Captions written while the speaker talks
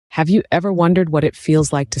Have you ever wondered what it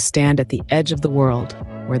feels like to stand at the edge of the world,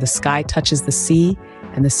 where the sky touches the sea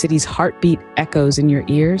and the city's heartbeat echoes in your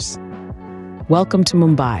ears? Welcome to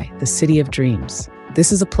Mumbai, the city of dreams.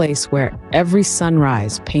 This is a place where every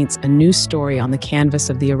sunrise paints a new story on the canvas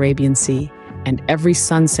of the Arabian Sea, and every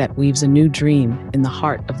sunset weaves a new dream in the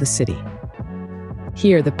heart of the city.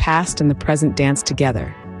 Here, the past and the present dance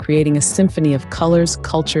together, creating a symphony of colors,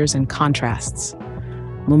 cultures, and contrasts.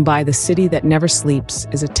 Mumbai, the city that never sleeps,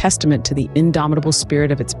 is a testament to the indomitable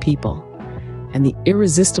spirit of its people and the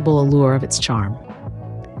irresistible allure of its charm.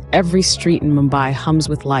 Every street in Mumbai hums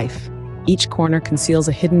with life, each corner conceals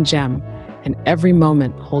a hidden gem, and every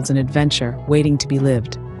moment holds an adventure waiting to be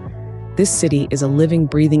lived. This city is a living,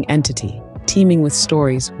 breathing entity, teeming with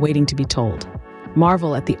stories waiting to be told.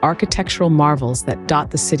 Marvel at the architectural marvels that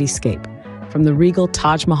dot the cityscape, from the regal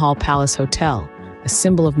Taj Mahal Palace Hotel, a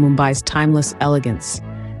symbol of Mumbai's timeless elegance,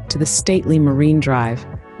 to the stately Marine Drive,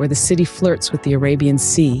 where the city flirts with the Arabian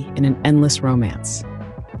Sea in an endless romance.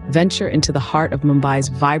 Venture into the heart of Mumbai's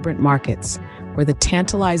vibrant markets, where the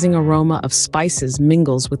tantalizing aroma of spices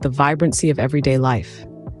mingles with the vibrancy of everyday life.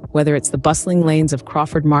 Whether it's the bustling lanes of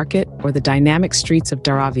Crawford Market or the dynamic streets of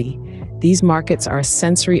Dharavi, these markets are a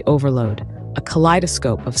sensory overload, a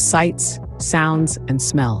kaleidoscope of sights, sounds, and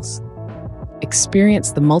smells.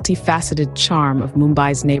 Experience the multifaceted charm of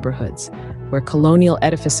Mumbai's neighborhoods, where colonial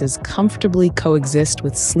edifices comfortably coexist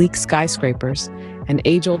with sleek skyscrapers and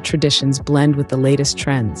age-old traditions blend with the latest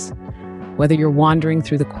trends. Whether you're wandering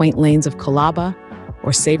through the quaint lanes of Colaba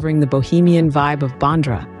or savoring the bohemian vibe of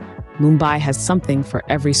Bandra, Mumbai has something for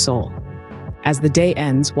every soul. As the day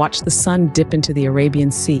ends, watch the sun dip into the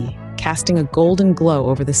Arabian Sea, casting a golden glow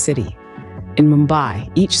over the city. In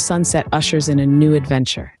Mumbai, each sunset ushers in a new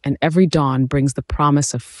adventure, and every dawn brings the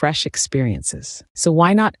promise of fresh experiences. So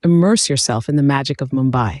why not immerse yourself in the magic of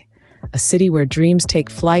Mumbai, a city where dreams take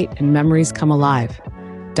flight and memories come alive?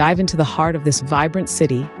 Dive into the heart of this vibrant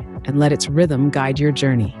city and let its rhythm guide your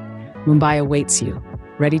journey. Mumbai awaits you,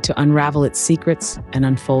 ready to unravel its secrets and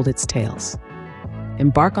unfold its tales.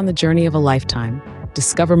 Embark on the journey of a lifetime.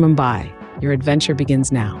 Discover Mumbai. Your adventure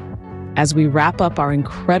begins now. As we wrap up our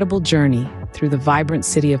incredible journey through the vibrant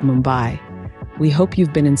city of Mumbai, we hope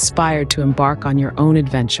you've been inspired to embark on your own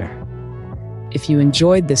adventure. If you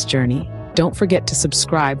enjoyed this journey, don't forget to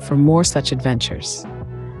subscribe for more such adventures.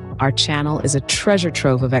 Our channel is a treasure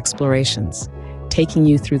trove of explorations, taking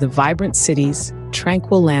you through the vibrant cities,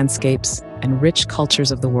 tranquil landscapes, and rich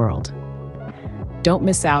cultures of the world. Don't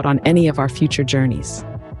miss out on any of our future journeys.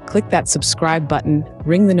 Click that subscribe button,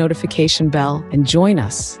 ring the notification bell, and join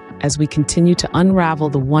us as we continue to unravel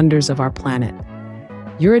the wonders of our planet.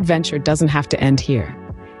 Your adventure doesn't have to end here.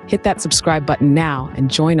 Hit that subscribe button now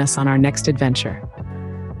and join us on our next adventure.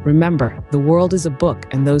 Remember, the world is a book,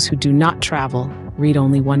 and those who do not travel read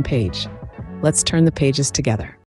only one page. Let's turn the pages together.